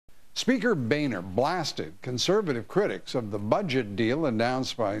Speaker Boehner blasted conservative critics of the budget deal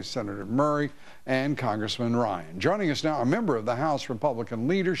announced by Senator Murray and Congressman Ryan. Joining us now, a member of the House Republican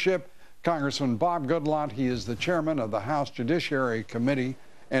leadership, Congressman Bob Goodlatte. He is the chairman of the House Judiciary Committee,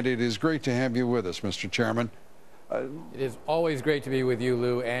 and it is great to have you with us, Mr. Chairman. It is always great to be with you,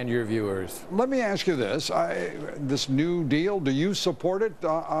 Lou, and your viewers. Let me ask you this. This new deal, do you support it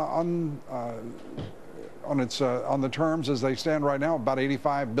on the terms as they stand right now, about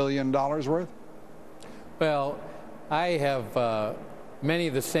 $85 billion worth? Well, I have many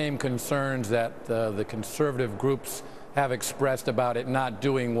of the same concerns that the conservative groups have expressed about it not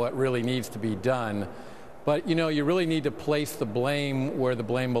doing what really needs to be done. But, you know, you really need to place the blame where the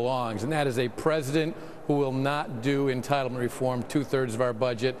blame belongs, and that is a president who will not do entitlement reform, 2/3 of our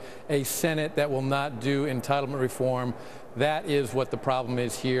budget, a Senate that will not do entitlement reform. That is what the problem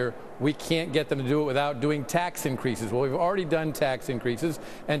is here. We can't get them to do it without doing tax increases. Well, we've already done tax increases,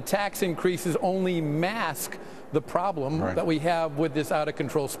 and tax increases only mask the problem that we have with this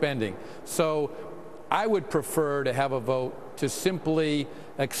out-of-control spending. So I would prefer to have a vote to simply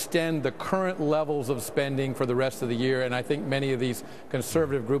extend the current levels of spending for the rest of the year, and I think many of these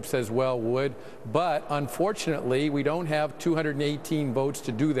conservative groups as well would. But unfortunately, we don't have 218 votes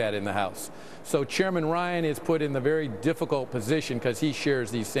to do that in the House. So Chairman Ryan is put in the very difficult position, because he shares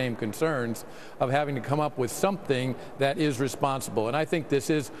these same concerns, of having to come up with something that is responsible. And I think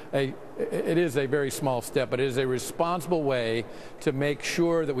this is a very small step, but it is a responsible way to make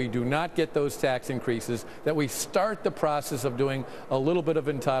sure that we do not get those tax increases, that we start the process of doing a little bit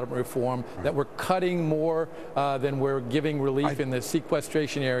of entitlement reform, that we're cutting more than we're giving relief in the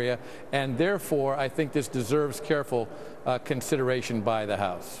sequestration area, and therefore I think this deserves careful consideration by the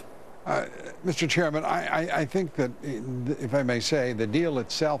House. Mr. Chairman, I think that, if I may say, the deal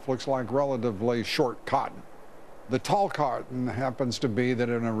itself looks like relatively short cotton. The tall cotton happens to be that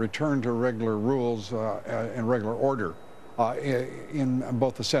in a return to regular rules and regular order in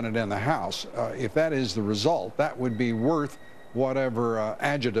both the Senate and the House, if that is the result, that would be worth whatever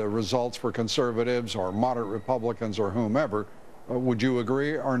agita results for conservatives or moderate Republicans or whomever. Would you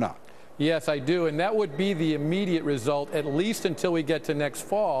agree or not? Yes, I do, and that would be the immediate result, at least until we get to next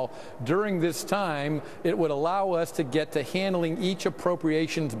fall. During this time, it would allow us to get to handling each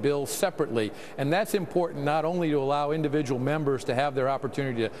appropriations bill separately, and that's important not only to allow individual members to have their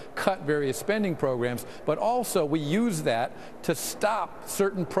opportunity to cut various spending programs, but also we use that to stop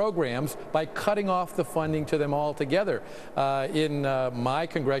certain programs by cutting off the funding to them altogether. In my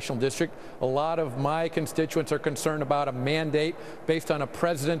congressional district, a lot of my constituents are concerned about a mandate based on a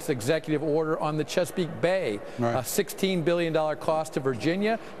president's executive order on the Chesapeake Bay. A $16 billion cost to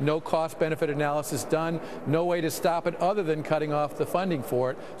Virginia, no cost-benefit analysis done, no way to stop it other than cutting off the funding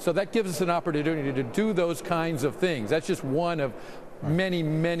for it. So that gives us an opportunity to do those kinds of things. That's just one of many,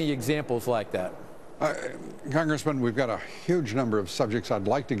 many examples like that. Congressman, we've got a huge number of subjects I'd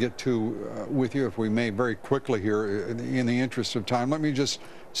like to get to with you, if we may, very quickly here in the interest of time. Let me just,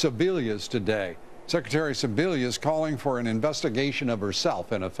 Sebelius today. Secretary Sebelius calling for an investigation of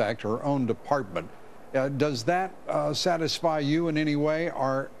herself, in effect, her own department. Does that satisfy you in any way?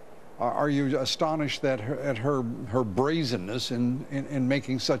 Are you astonished at her brazenness in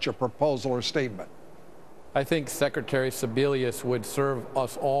making such a proposal or statement? I think Secretary Sebelius would serve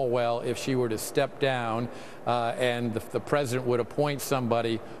us all well if she were to step down and the president would appoint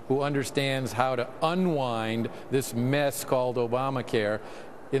somebody who understands how to unwind this mess called Obamacare.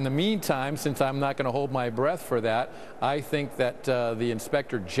 In the meantime, since I'm not going to hold my breath for that, I think that the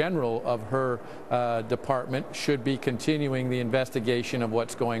Inspector General of her department should be continuing the investigation of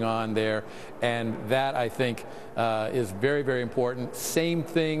what's going on there, and that, I think, is very, very important. Same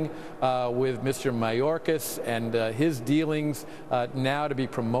thing with Mr. Mayorkas and his dealings now to be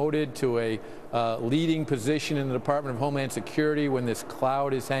promoted to a leading position in the Department of Homeland Security when this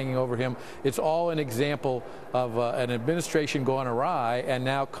cloud is hanging over him. It's all an example of an administration going awry, and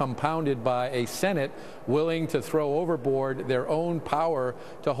now compounded by a Senate willing to throw overboard their own power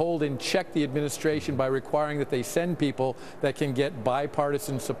to hold in check the administration by requiring that they send people that can get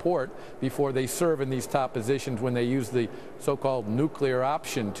bipartisan support before they serve in these top positions, when they used the so-called nuclear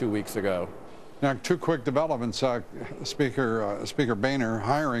option 2 weeks ago. Now, two quick developments. Speaker Boehner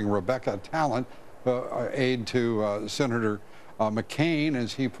hiring Rebecca Talent, aide to Senator McCain,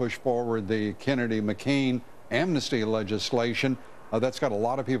 as he pushed forward the Kennedy-McCain amnesty legislation. That's got a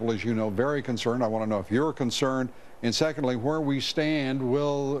lot of people, as you know, very concerned. I want to know if you're concerned. And secondly, where we stand,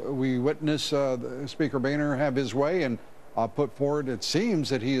 will we witness Speaker Boehner have his way and put forward, it seems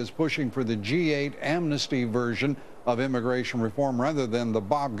that he is pushing for the G8 amnesty version of immigration reform rather than the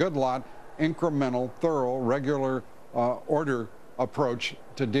Bob Goodlatte incremental, thorough, regular order approach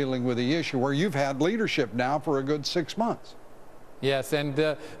to dealing with the issue, where you've had leadership now for a good 6 months. Yes, and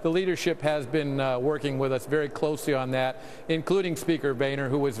the leadership has been working with us very closely on that, including Speaker Boehner,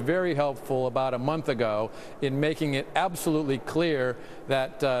 who was very helpful about a month ago in making it absolutely clear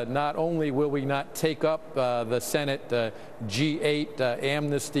that not only will we not take up the Senate G8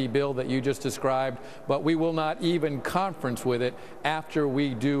 amnesty bill that you just described, but we will not even conference with it after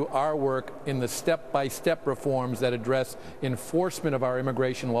we do our work in the step-by-step reforms that address enforcement of our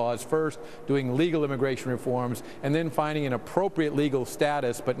immigration laws first, doing legal immigration reforms, and then finding an appropriate legal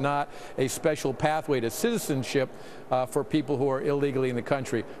status, but not a special pathway to citizenship for people who are illegally in the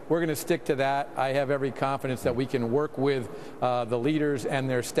country. We're going to stick to that. I have every confidence that we can work with the leaders and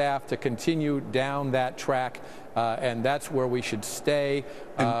their staff to continue down that track, and that's where we should stay.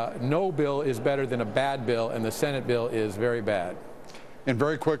 No bill is better than a bad bill, and the Senate bill is very bad. And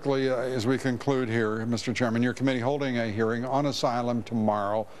very quickly, as we conclude here, Mr. Chairman, your committee holding a hearing on asylum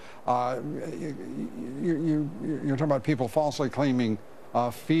tomorrow. You're talking about people falsely claiming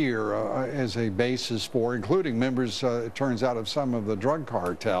fear as a basis for, including members, it turns out, of some of the drug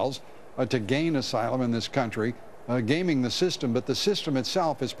cartels to gain asylum in this country, gaming the system. But the system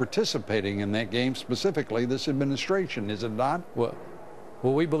itself is participating in that game, specifically this administration, is it not?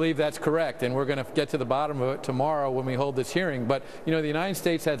 Well, we believe that's correct, and we're going to get to the bottom of it tomorrow when we hold this hearing. But, you know, the United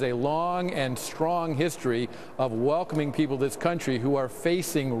States has a long and strong history of welcoming people to this country who are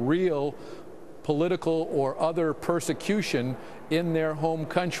facing real political or other persecution in their home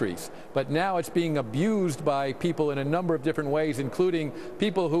countries. But now it's being abused by people in a number of different ways, including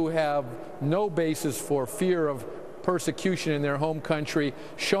people who have no basis for fear of persecution in their home country,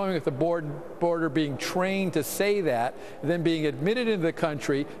 showing at the border, being trained to say that, then being admitted into the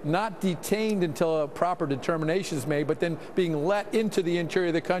country, not detained until a proper determination is made, but then being let into the interior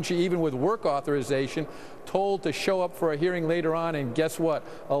of the country, even with work authorization, told to show up for a hearing later on, and guess what?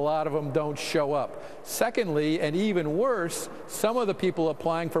 A lot of them don't show up. Secondly, and even worse, some of the people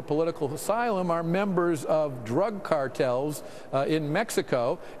applying for political asylum are members of drug cartels in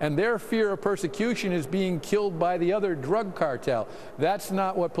Mexico, and their fear of persecution is being killed by the other drug cartel. That's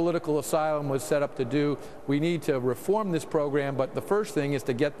not what political asylum was set up to do. We need to reform this program, but the first thing is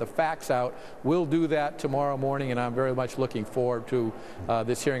to get the facts out. We'll do that tomorrow morning, and I'm very much looking forward to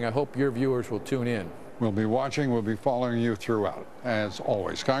this hearing. I hope your viewers will tune in. We'll be watching. We'll be following you throughout, as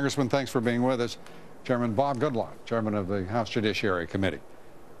always. Congressman, thanks for being with us. Chairman Bob Goodlatte, Chairman of the House Judiciary Committee.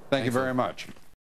 Thank you very much.